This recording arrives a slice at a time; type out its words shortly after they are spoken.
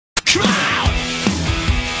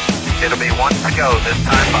It'll be one to go this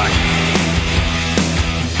time by.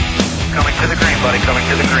 Coming to the green, buddy, coming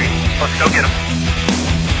to the green. Let's go get him.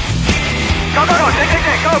 Go, go, go,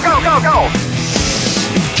 go, go, go, go.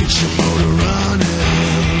 Get your motor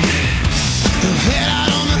running. Head out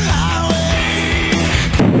on the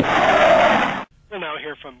highway. We'll now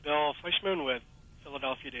hear from Bill Fleischman with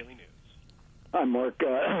Philadelphia Daily News. Hi, Mark.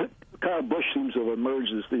 Kyle Busch seems to have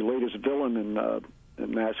emerged as the latest villain in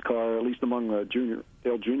NASCAR, at least among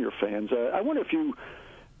Dale Jr. fans. I wonder if do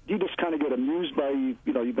you just kind of get amused by, you've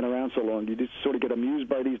been around so long, do you just sort of get amused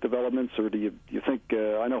by these developments, or do you think,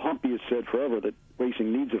 I know Humpy has said forever that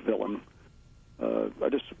racing needs a villain. I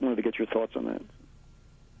just wanted to get your thoughts on that.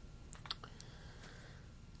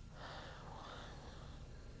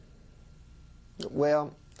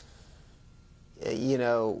 Well,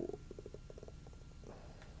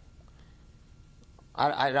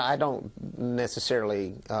 I don't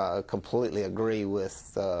necessarily completely agree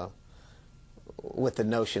with the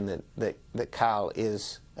notion that Kyle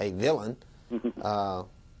is a villain,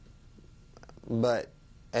 but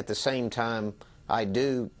at the same time, I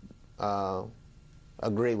do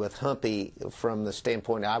agree with Humpy from the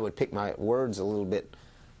standpoint I would pick my words a little bit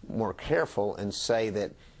more careful and say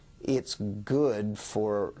that it's good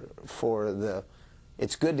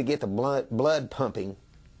it's good to get the blood pumping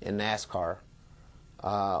in NASCAR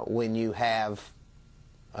when you have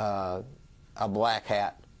a black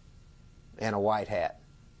hat and a white hat.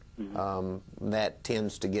 That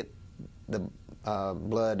tends to get the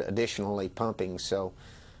blood additionally pumping. So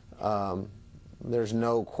there's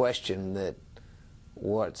no question that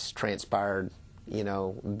what's transpired,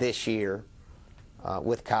 this year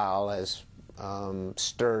with Kyle has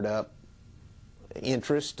stirred up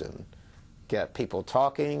interest and got people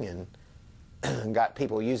talking and got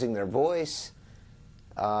people using their voice,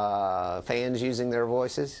 fans using their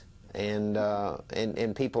voices, and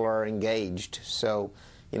people are engaged. So,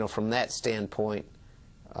 from that standpoint,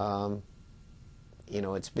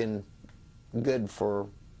 it's been good for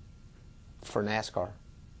NASCAR.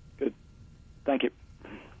 Good. Thank you.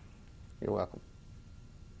 You're welcome.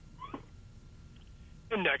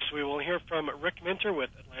 And next we will hear from Rick Minter with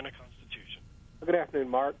Atlanta Constitution. Good afternoon,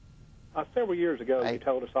 Mark. Several years ago, you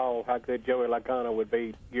told us all how good Joey Logano would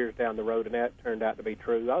be years down the road, and that turned out to be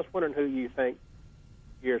true. I was wondering who you think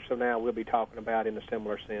years from now we'll be talking about in a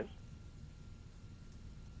similar sense.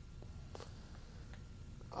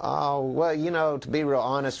 Well, to be real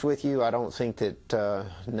honest with you, I don't think that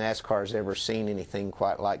NASCAR's ever seen anything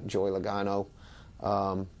quite like Joey Logano.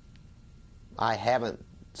 I haven't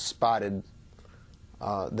spotted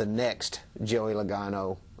the next Joey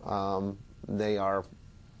Logano. They are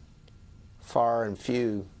far and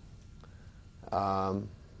few, but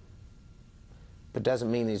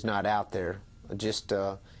doesn't mean he's not out there. Just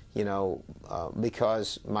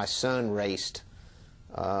because my son raced,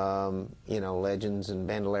 Legends and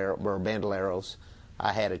Bandoleros,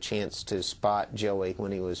 I had a chance to spot Joey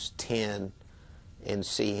when he was 10 and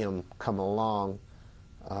see him come along.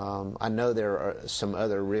 I know there are some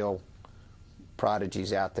other real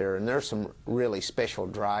prodigies out there, and there's some really special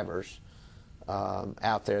drivers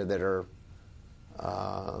out there that are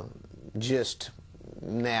just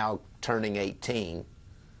now turning 18,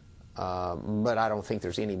 but I don't think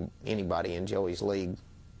there's anybody in Joey's league,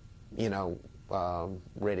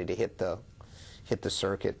 ready to hit the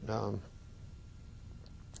circuit.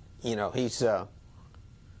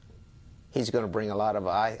 He's going to bring a lot of.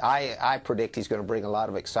 I predict he's going to bring a lot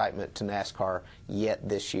of excitement to NASCAR yet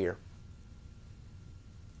this year.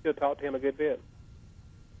 You'll talk to him a good bit.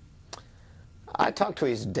 I talked to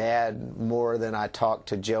his dad more than I talked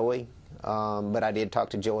to Joey, but I did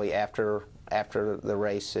talk to Joey after the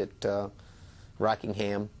race at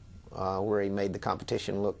Rockingham, where he made the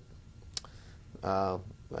competition look,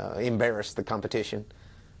 embarrassed the competition.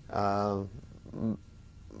 But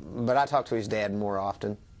I talk to his dad more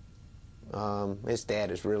often. His dad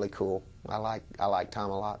is really cool. I like Tom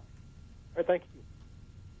a lot. All right, thank you.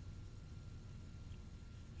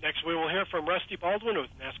 Next we will hear from Rusty Baldwin with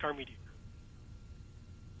NASCAR Media Group.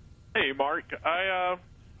 Hey, Mark.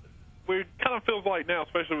 We kind of feels like now,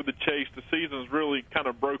 especially with the chase, the season's really kind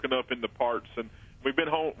of broken up into parts, and we've been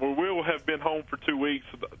home. We will have been home for 2 weeks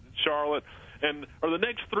in Charlotte, and the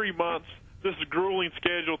next 3 months, this grueling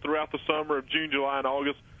schedule throughout the summer of June, July, and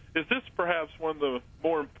August. Is this perhaps one of the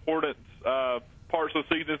more important parts of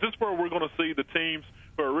the season? Is this where we're going to see the teams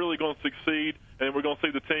who are really going to succeed, and we're going to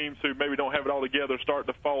see the teams who maybe don't have it all together start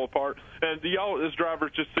to fall apart? And do y'all, as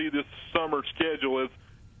drivers, just see this summer schedule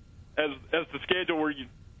as the schedule where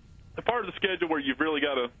the part of the schedule where you've really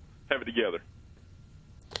got to have it together?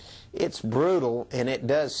 it's brutal, and it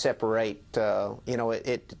does separate.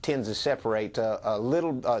 It tends to separate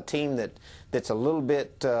a team that's a little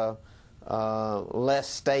bit less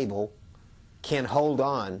stable can hold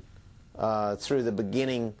on through the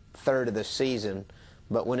beginning third of the season,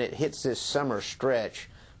 but when it hits this summer stretch,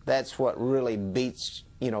 that's what really beats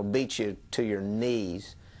you to your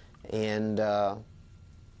knees, and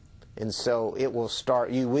so it will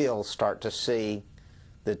start. You will start to see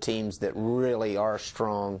the teams that really are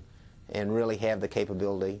strong and really have the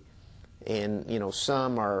capability, and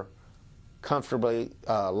some are comfortably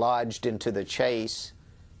lodged into the chase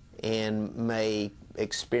and may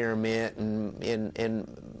experiment and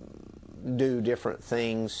do different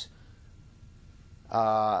things,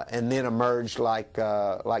 and then emerge like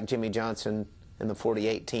Jimmy Johnson and the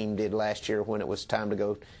 48 team did last year when it was time to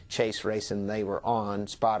go chase racing. They were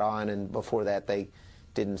spot on, and before that they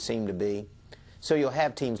didn't seem to be. So you'll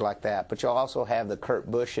have teams like that, but you'll also have the Kurt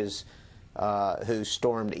Bushes who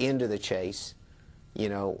stormed into the chase,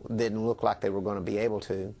 didn't look like they were going to be able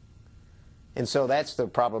to. And so that's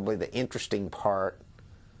probably the interesting part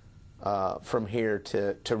from here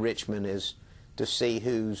to Richmond, is to see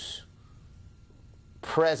who's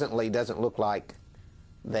presently doesn't look like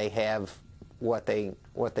they have what they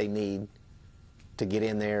need to get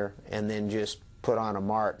in there, and then just put on a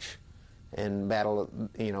march and battle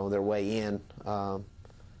their way in, a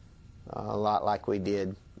lot like we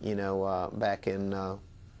did back in I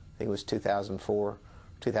think it was 2004,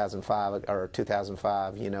 2005 or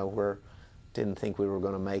 2005, where didn't think we were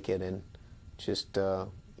going to make it, and just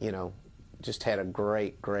just had a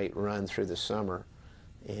great run through the summer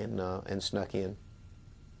and snuck in.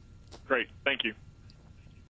 Great, thank you.